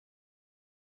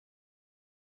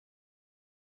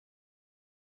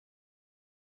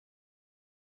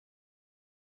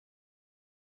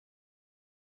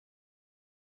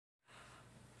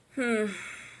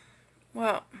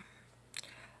Well,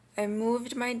 I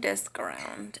moved my desk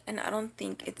around and I don't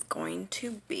think it's going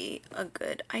to be a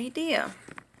good idea.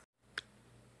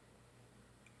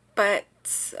 But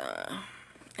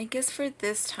I guess for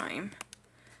this time,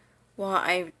 while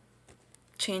I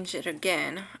change it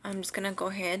again, I'm just gonna go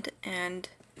ahead and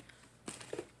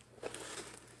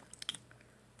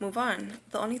move on.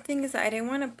 The only thing is that I didn't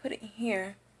want to put it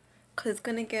here because it's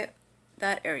gonna get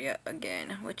that area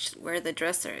again, which is where the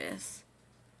dresser is.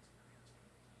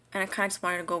 And I kind of just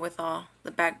wanted to go with all the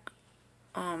back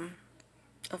of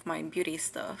my beauty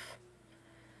stuff,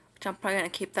 which I'm probably gonna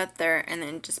keep that there and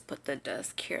then just put the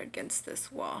desk here against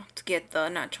this wall to get the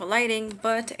natural lighting.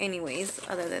 But anyways,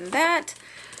 other than that,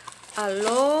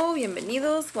 hello,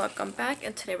 bienvenidos, welcome back,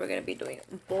 and today we're gonna be doing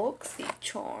Boxy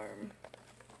Charm.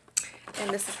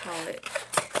 And this is how it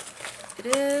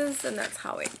is, and that's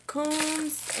how it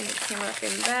comes, and it came up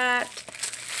in that.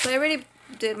 So I already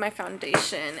did my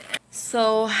foundation,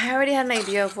 so I already had an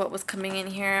idea of what was coming in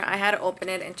here. I had to open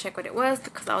it and check what it was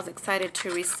because I was excited to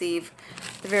receive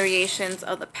the variations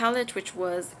of the palette, which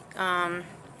was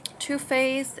Too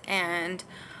Faced and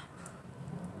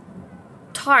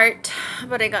Tarte,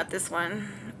 but I got this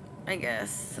one, I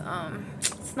guess.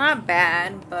 It's not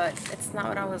bad, but it's not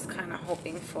what I was kind of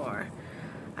hoping for.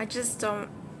 I don't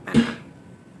know.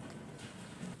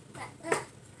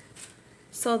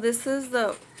 So this is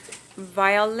the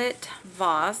Violet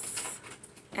Voss,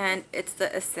 and it's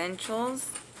the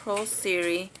Essentials Pro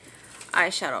Series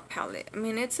eyeshadow palette. I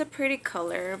mean, it's a pretty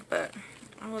color, but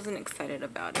I wasn't excited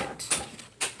about it.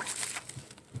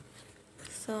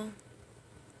 So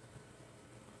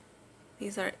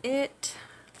these are it.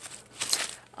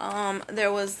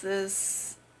 There was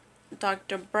this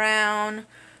Dr. Brown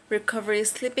Recovery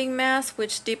Sleeping Mask,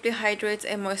 which deeply hydrates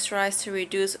and moisturizes to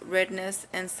reduce redness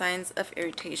and signs of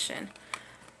irritation.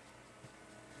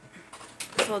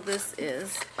 So this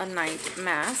is a night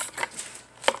mask.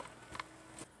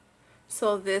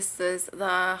 So this is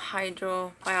the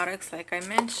Hydrobiotics, like I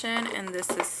mentioned, and this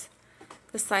is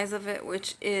the size of it,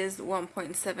 which is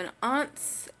 1.7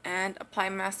 ounce. And apply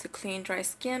mask to clean dry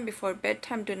skin before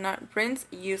bedtime. Do not rinse.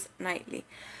 Use nightly.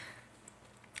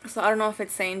 So I don't know if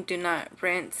it's saying do not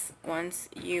rinse once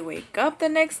you wake up the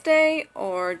next day,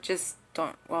 or just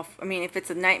don't. Well, I mean, if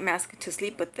it's a night mask to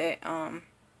sleep with it, of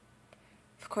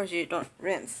course you don't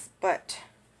rinse. But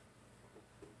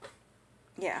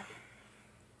yeah.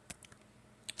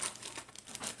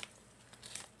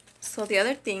 So the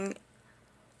other thing,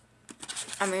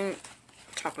 I mean,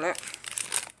 chocolate.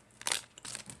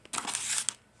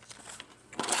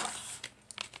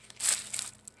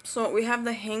 So we have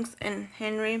the Hanks and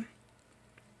Henry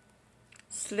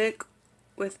Slick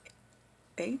with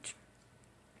H,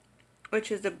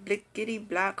 which is the Blickety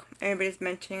Black. Everybody's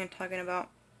mentioning and talking about,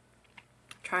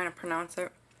 trying to pronounce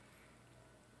it.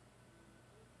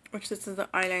 Which this is the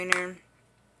eyeliner.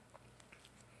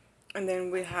 And then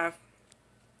we have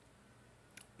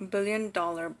 $1 Billion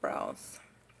Brows.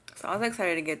 So I was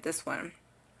excited to get this one.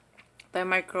 The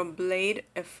Microblade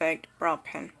Effect Brow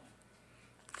Pen.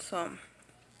 So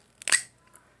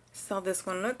this is how this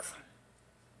one looks.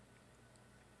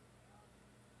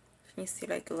 You see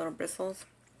like the little bristles.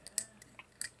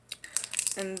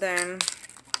 And then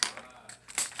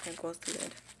there goes the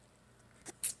lid.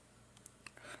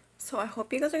 So I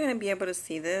hope you guys are going to be able to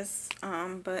see this.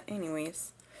 But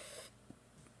anyways,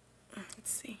 let's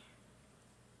see.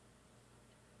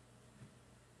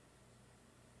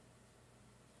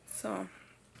 So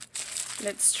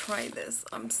let's try this.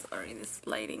 I'm sorry, this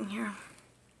lighting here.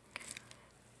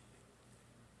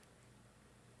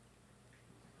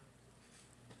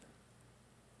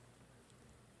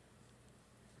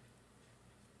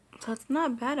 So it's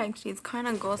not bad actually. It kind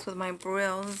of goes with my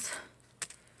brows.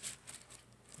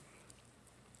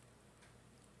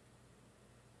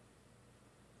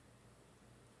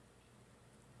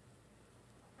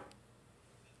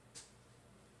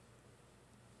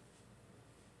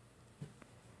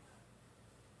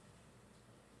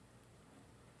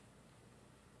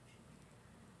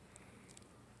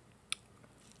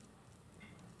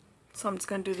 So I'm just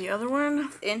gonna do the other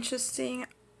one. Interesting.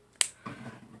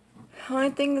 The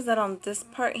only thing is that on this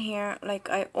part here, like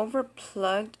I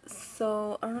overplugged,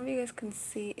 so I don't know if you guys can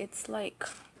see, it's like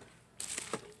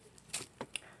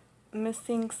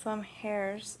missing some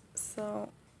hairs. So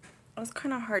it was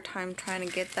kind of a hard time trying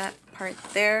to get that part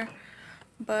there.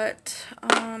 But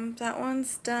that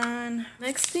one's done.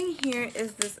 Next thing here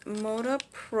is this Moda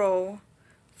Pro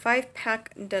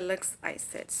 5-pack deluxe eye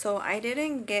set. So I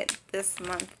didn't get this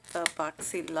month the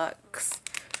Boxy Lux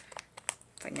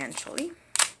financially,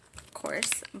 of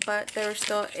course, but they were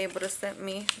still able to send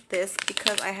me this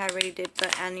because I had already did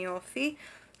the annual fee.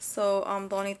 So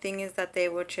the only thing is that they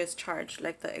would just charge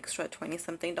like the extra 20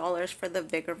 something dollars for the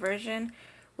bigger version,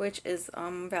 which is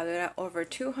valued at over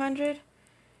 200.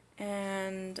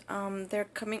 And they're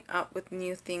coming up with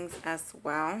new things as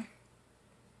well.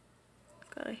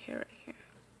 Got a hair right here.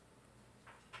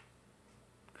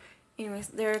 Anyways,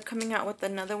 they're coming out with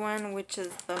another one, which is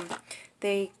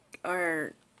they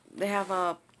have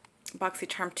a Boxy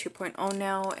Charm 2.0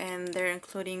 now, and they're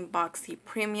including Boxy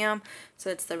Premium. So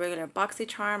it's the regular Boxy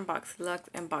Charm, Boxy Luxe,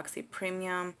 and Boxy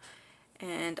Premium.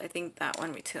 And I think that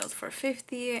one retails for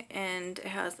 $50, and it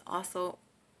has also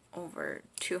over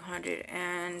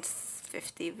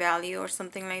 250 value or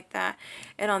something like that.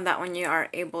 And on that one, you are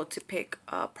able to pick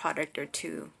a product or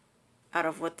two out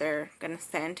of what they're gonna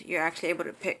send. You're actually able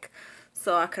to pick.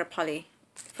 So I could have probably,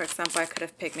 for example, I could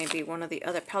have picked maybe one of the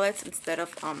other palettes instead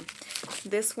of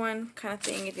this one kind of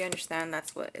thing. If you understand,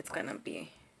 that's what it's gonna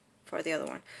be for the other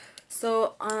one.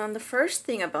 So the first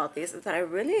thing about these is that I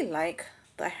really like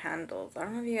the handles. I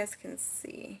don't know if you guys can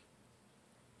see,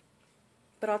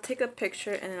 but I'll take a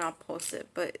picture and then I'll post it.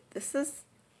 But this is,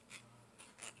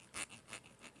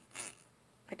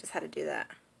 I just had to do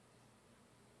that.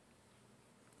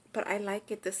 But I like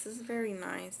it. This is very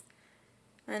nice.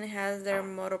 And it has their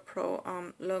Moto Pro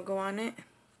logo on it.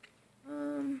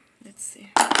 Let's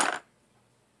see.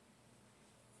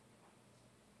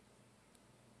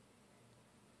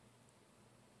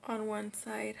 On one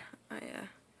side,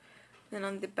 then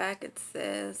on the back it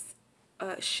says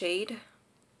shade.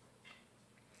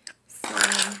 So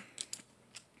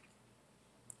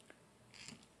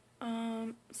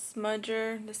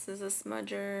smudger. This is a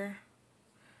smudger.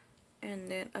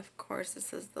 And then of course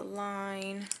this is the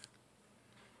line,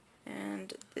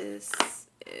 and this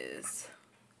is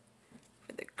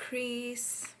for the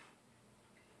crease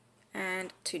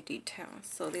and to detail.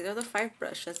 So these are the 5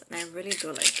 brushes, and I really do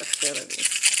like the feel of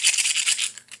these.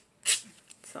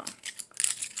 So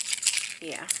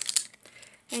yeah,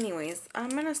 anyways, I'm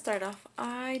gonna start off.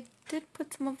 I did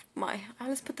put some of my, I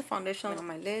just put the foundation on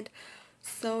my lid,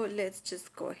 so let's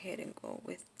just go ahead and go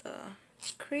with the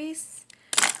crease.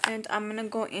 And I'm gonna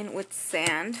go in with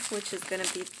sand, which is gonna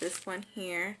be this one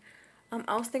here.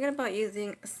 I was thinking about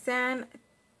using sand,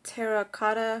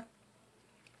 terracotta,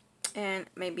 and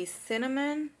maybe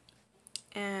cinnamon,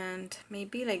 and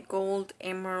maybe like gold,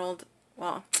 emerald.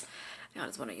 Well, I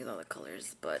just want to use all the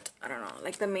colors, but I don't know.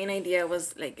 Like the main idea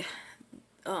was like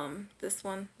this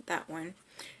one, that one,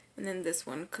 and then this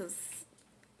one, because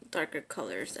darker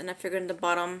colors. And I figured in the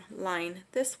bottom line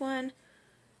this one,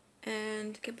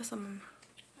 and give us some.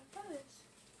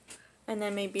 And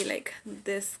then maybe like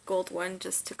this gold one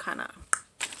just to kind of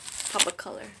pop a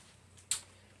color.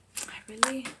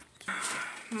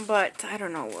 But I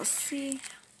don't know, we'll see.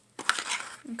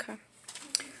 Okay,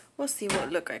 we'll see what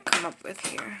look I come up with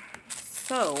here.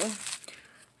 So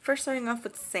first, starting off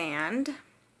with sand.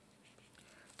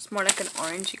 It's more like an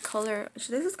orangey color. This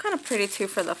is kind of pretty too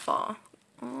for the fall.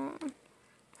 I'm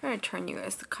trying to turn you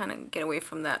guys to kind of get away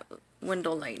from that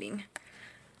window lighting,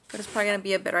 but it's probably gonna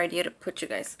be a better idea to put you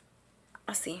guys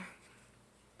así.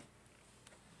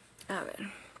 A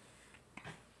ver.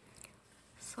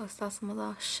 So está some of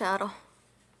the shadow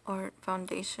or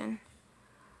foundation.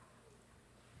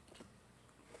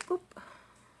 Boop.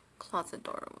 Closet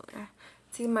door over there.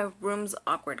 See, my room's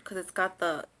awkward because it's got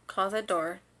the closet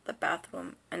door, the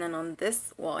bathroom, and then on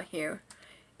this wall here,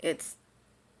 it's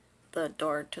the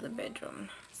door to the bedroom.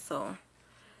 So,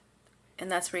 and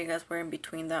that's where you guys were in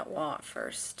between that wall at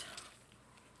first.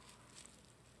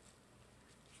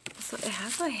 So it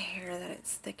has a hair that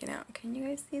it's sticking out. Can you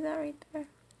guys see that right there?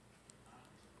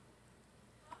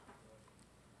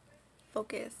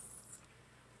 Focus.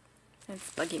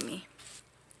 It's bugging me.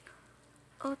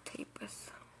 Oh, tapers.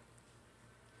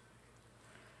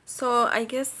 So I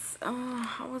guess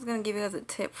I was gonna give you guys a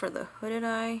tip for the hooded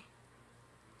eye,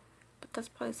 but that's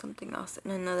probably something else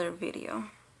in another video.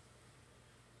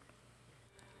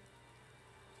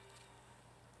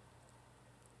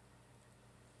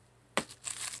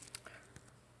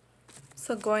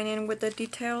 So going in with the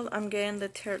detail, I'm getting the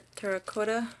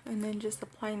terracotta and then just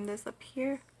applying this up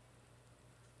here.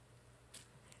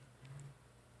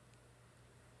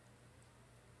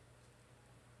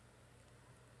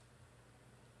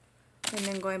 And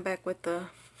then going back with the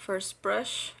first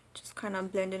brush, just kind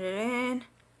of blending it in.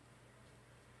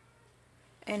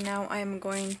 And now I'm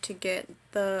going to get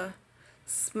the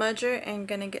smudger and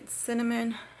gonna get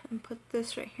cinnamon and put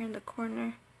this right here in the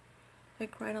corner,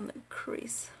 like right on the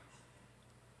crease.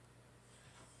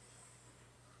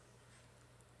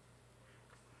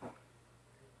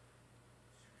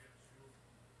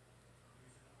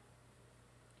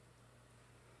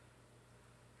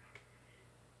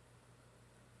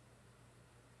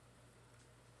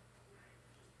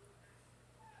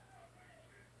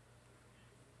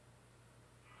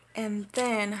 And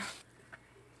then,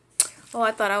 oh,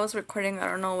 I thought I was recording. I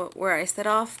don't know where I set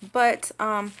off, but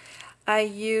I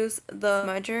use the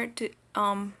smudger to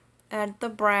add the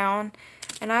brown,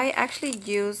 and I actually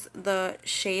use the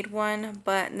shade one,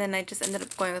 but then I just ended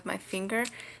up going with my finger,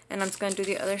 and I'm just gonna do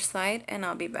the other side, and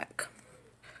I'll be back.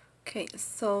 Okay,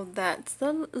 so that's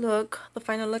the look, the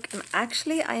final look, and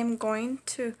actually I am going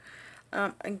to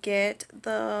get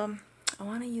the, I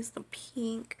want to use the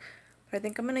pink, but I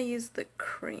think I'm gonna use the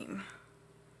cream.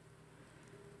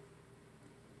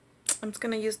 I'm just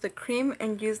gonna use the cream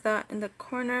and use that in the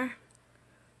corner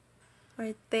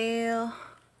right there.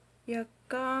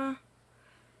 Yaka.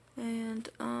 And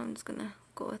I'm just gonna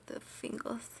go with the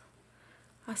fingers.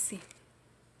 I'll see.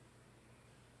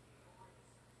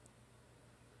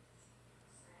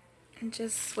 And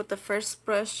just with the first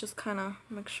brush, just kind of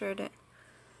make sure that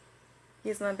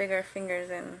use my bigger fingers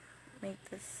and make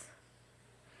this.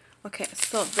 Okay,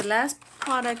 so the last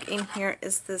product in here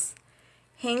is this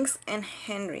Hanks and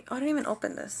Henry. Oh, I didn't even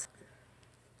open this.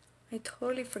 I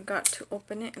totally forgot to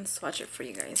open it and swatch it for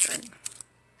you guys. I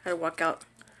had to walk out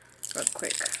real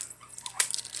quick.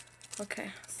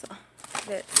 Okay, so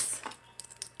let's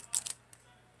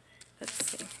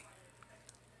see.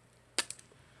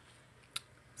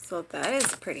 So that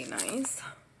is pretty nice.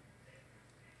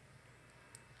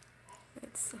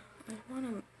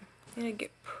 I'm gonna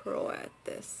get pro at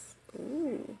this.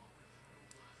 Ooh.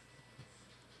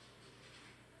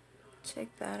 Check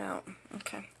that out.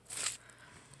 Okay.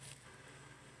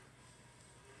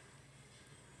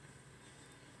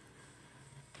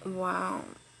 Wow.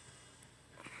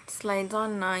 Slides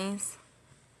on nice.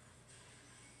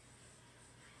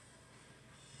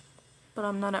 But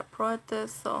I'm not a pro at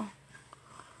this, so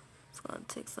it's gonna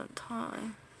take some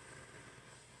time.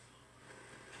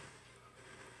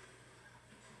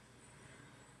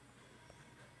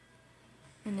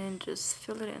 And then just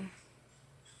fill it in.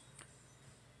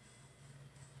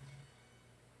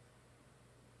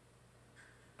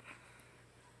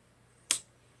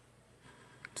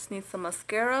 Just need some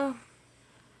mascara.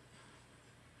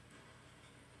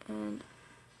 And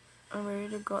I'm ready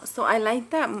to go. So I like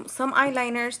that some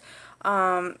eyeliners,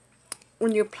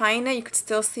 when you're applying it, you could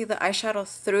still see the eyeshadow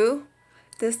through.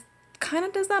 This kind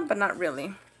of does that, but not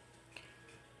really.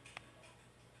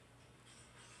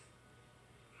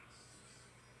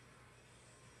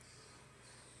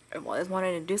 I've always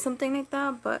wanted to do something like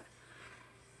that, but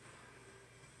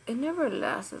it never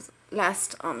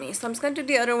lasts on me. So I'm just gonna do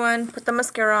the other one, put the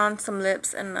mascara on, some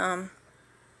lips, and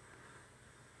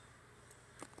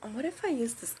what if I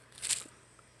use this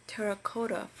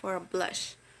terracotta for a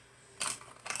blush?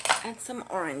 Add some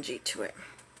orangey to it.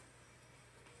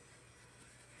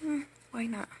 Why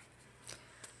not?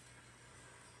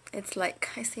 It's like,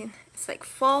 it's like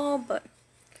fall, but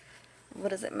what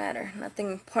does it matter?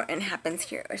 Nothing important happens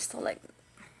here. It's still like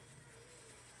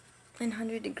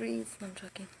 900 degrees. No, I'm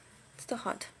joking. It's still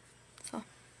hot. So,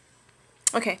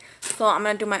 okay. So I'm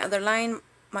gonna do my other line,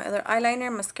 my other eyeliner,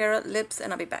 mascara, lips,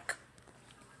 and I'll be back.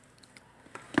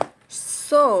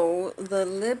 So the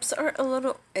lips are a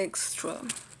little extra.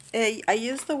 I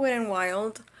used the Wet n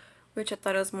Wild, which I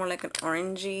thought it was more like an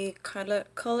orangey color,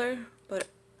 but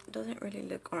it doesn't really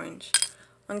look orange.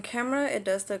 On camera it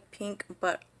does look pink,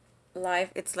 but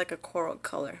live it's like a coral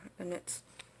color, and it's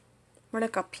more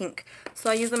like a pink. So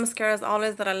I use the mascaras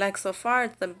always that I like so far.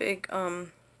 It's the big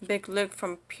look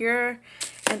from Pure,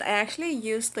 and I actually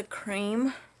used the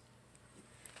cream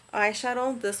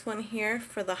eyeshadow, this one here,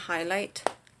 for the highlight.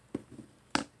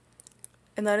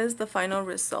 And that is the final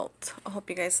result. I hope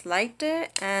you guys liked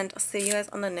it, and I'll see you guys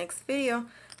on the next video.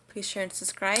 Please share and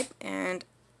subscribe, and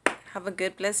have a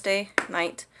good blessed day,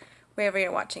 night, wherever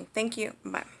you're watching. Thank you.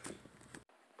 Bye.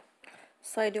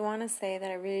 So I do want to say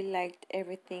that I really liked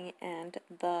everything, and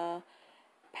the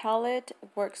palette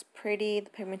works pretty, the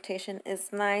pigmentation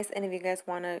is nice, and if you guys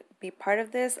want to be part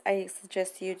of this, I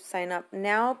suggest you sign up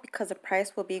now because the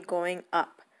price will be going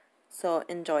up. So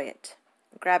enjoy it.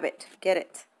 Grab it. Get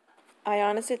it. I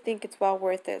honestly think it's well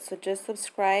worth it. So just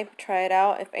subscribe, try it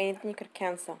out. If anything, you could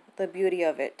cancel. The beauty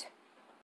of it.